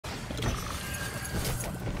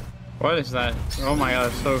What is that? Oh my god,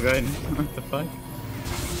 it's so good. What the fuck?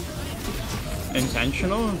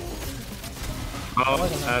 Intentional? Oh,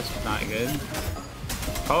 that's not good.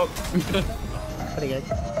 Oh. Pretty good.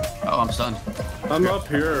 Oh, I'm stunned. I'm up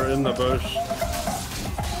here in the bush.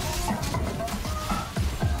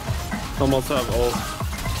 Almost have ult.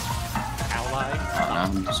 Ally. Oh, no,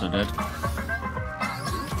 I'm so dead.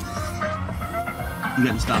 I'm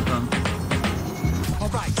getting stopped on.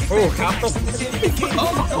 Oh, half the...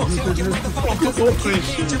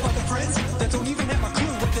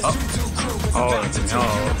 Oh, no.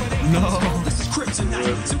 No.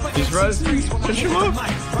 He's rising. Push him up.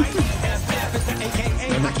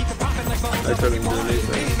 I couldn't do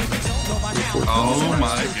anything. Oh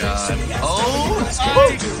my god. Oh!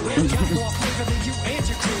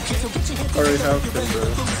 Already have Timber.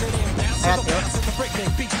 I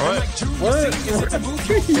got you. What?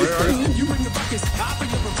 Where are you?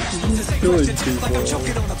 Killing people.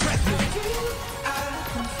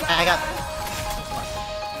 I got.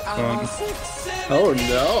 Oh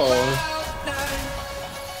no.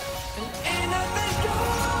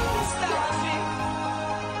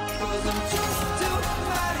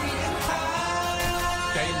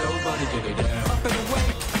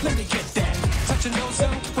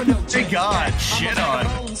 Hey god, shit on.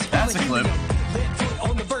 That's a clip.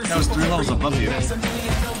 That was 3 levels above you.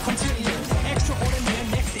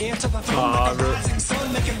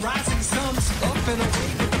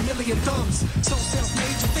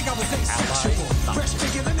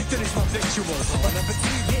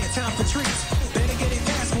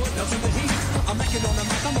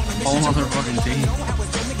 Whole motherfucking team.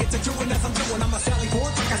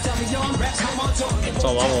 It's a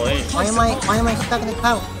level 8. Why am I stuck in the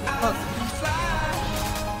cloud? Look.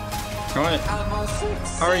 What?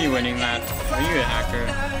 How are you winning that? Are you a hacker?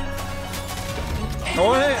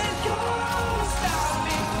 What?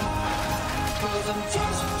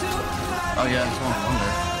 Oh yeah, it's one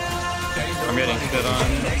wonder. I'm getting shit on.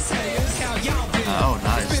 Oh,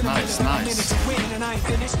 nice, nice, nice.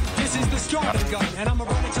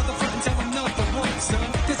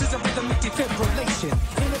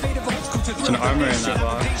 There's an armor in that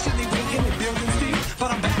box.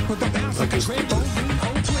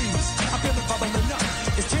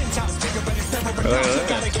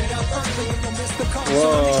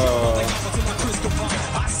 Whoa.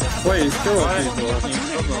 Wait, he's killing people.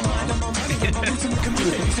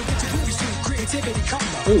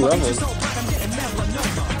 Ooh, levels.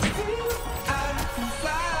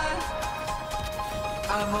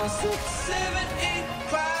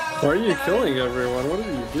 Why are you killing everyone? What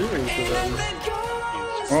are you doing to them?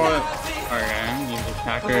 What? Okay, you just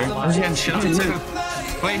hacker. He's getting shit on too.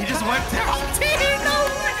 Wait, he just wiped out. No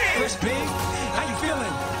way! How you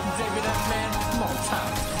feeling? David F. Man,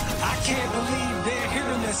 Montage. I can't believe they're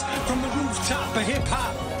hearing this from the rooftop of hip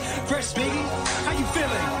hop. Fresh Biggie, how you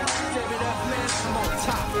feeling? David F. Man,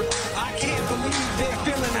 Montage. I can't believe they're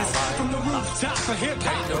feeling this from the rooftop of hip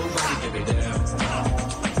hop. Ain't nobody give me down.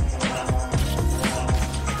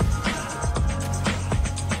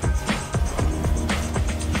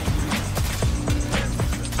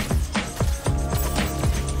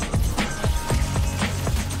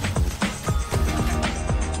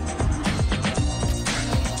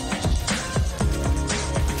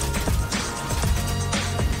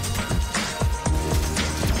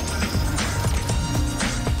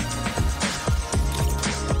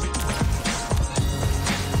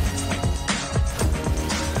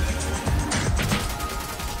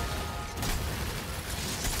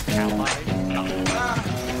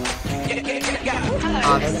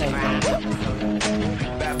 Oh, they're gonna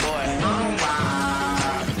Bad boy.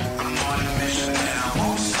 I'm on a mission and I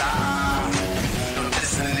won't stop. No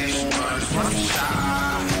destination, but one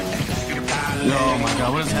shot. Oh my god,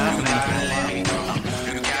 what is happening?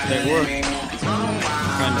 They work.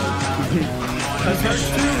 Kind of.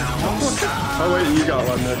 Oh wait, you got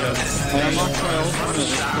one there, Dad. I'm not trying to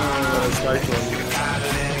Spike one.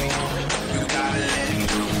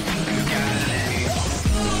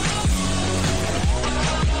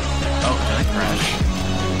 Oh, did I crash?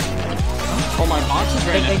 Oh, my box is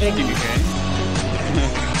right next to you, okay?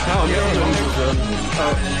 Oh, yeah, I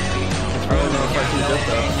don't know if I can get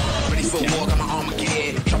that. Ready for war, got my arm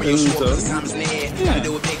again. Trouble your short, cause the time is near. Gotta do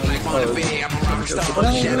it big like on the bed. I'm a rock star, I'm a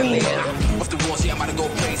chandelier. Off the wall, see, I'm about to go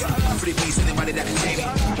crazy. For the beast, anybody that can tame me.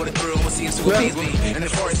 What a thrill, we'll see it, so amaze me. And the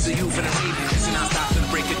forest of youth and the raven. So now stop till the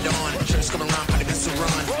break of dawn. Church come around, probably best to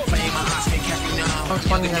run. Playing my eyes, can't catch me now.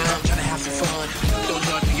 Young again, I'm trying to have some fun. Don't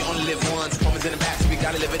judge me, you only live once. Moments in the back, so we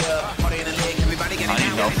gotta live it up. Party in the leg, everybody get it I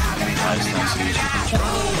need down. help. Nice, nice.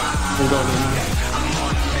 I'm going in. I'm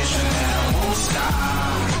on a mission and I won't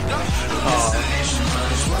stop.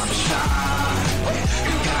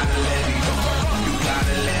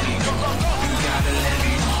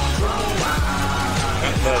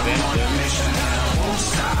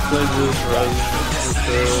 just res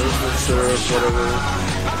the syrup, whatever.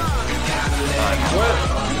 What?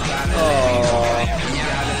 Oh,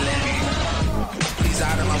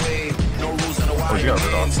 you got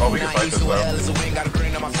rid of. Oh, we can fight this though.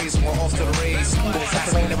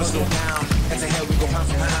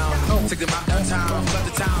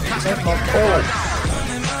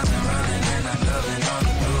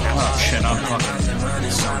 Oh shit, I'm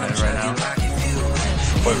fucking so dead right now.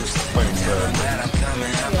 Playing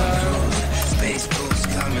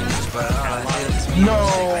no,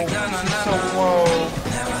 so low.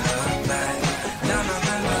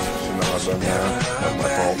 That's my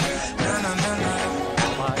fault.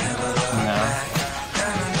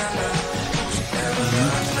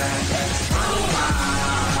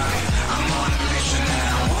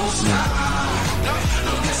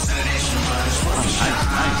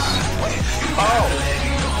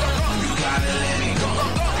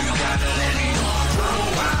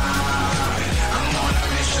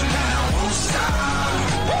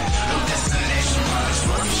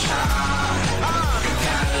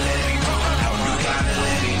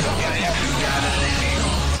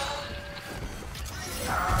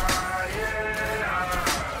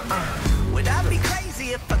 Would I be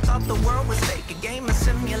crazy if I thought the world was fake? A game of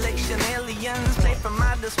simulation, aliens play from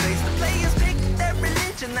outer space. The players pick their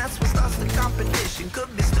religion, that's what starts the competition.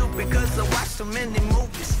 Could be stupid cause I watch so many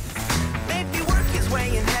movies. Maybe work is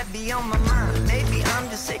weighing heavy on my mind. Maybe I'm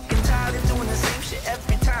just sick and tired of doing the same shit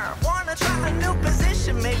every time. Wanna try a new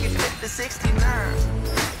position, maybe fit the 69.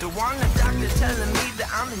 Don't want a doctor telling me that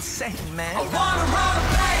I'm insane, man. I wanna run a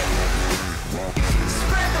bank,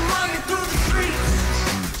 spread the money through the streets.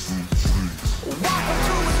 Walk up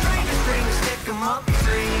to a stranger, stick 'em up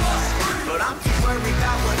trees. But I'm too worried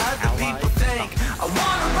about what other people think. I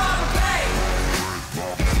wanna run a bank,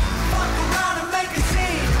 fuck around and make a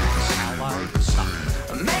scene.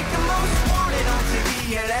 Make the most wanted on TV,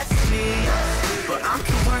 yeah, that's me. But I'm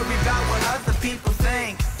too worried about what other people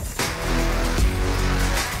think.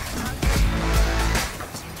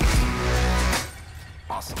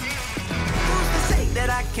 Awesome. Who's to say that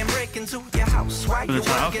I can break into your house while you're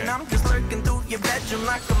working? I'm just lurking through your bedroom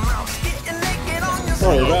like a mouse. Getting naked on your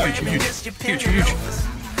sofa and just your pinning overs.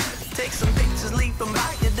 Take some pictures, leave them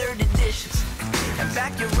by your dirty dishes. And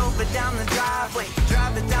back your rover down the driveway,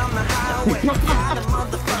 drive it down the highway. Ride a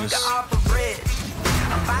motherfucker off a bridge.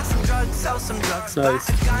 I'll buy some drugs, sell some drugs, buy a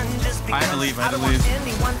gun just because I believe. Don't want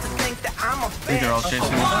anyone to think that I'm a fan. They're all chasing me.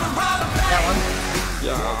 That one?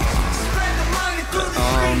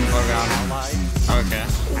 Okay.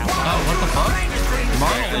 Oh, what the fuck?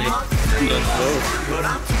 Marley. But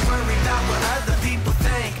I'm too worried about what other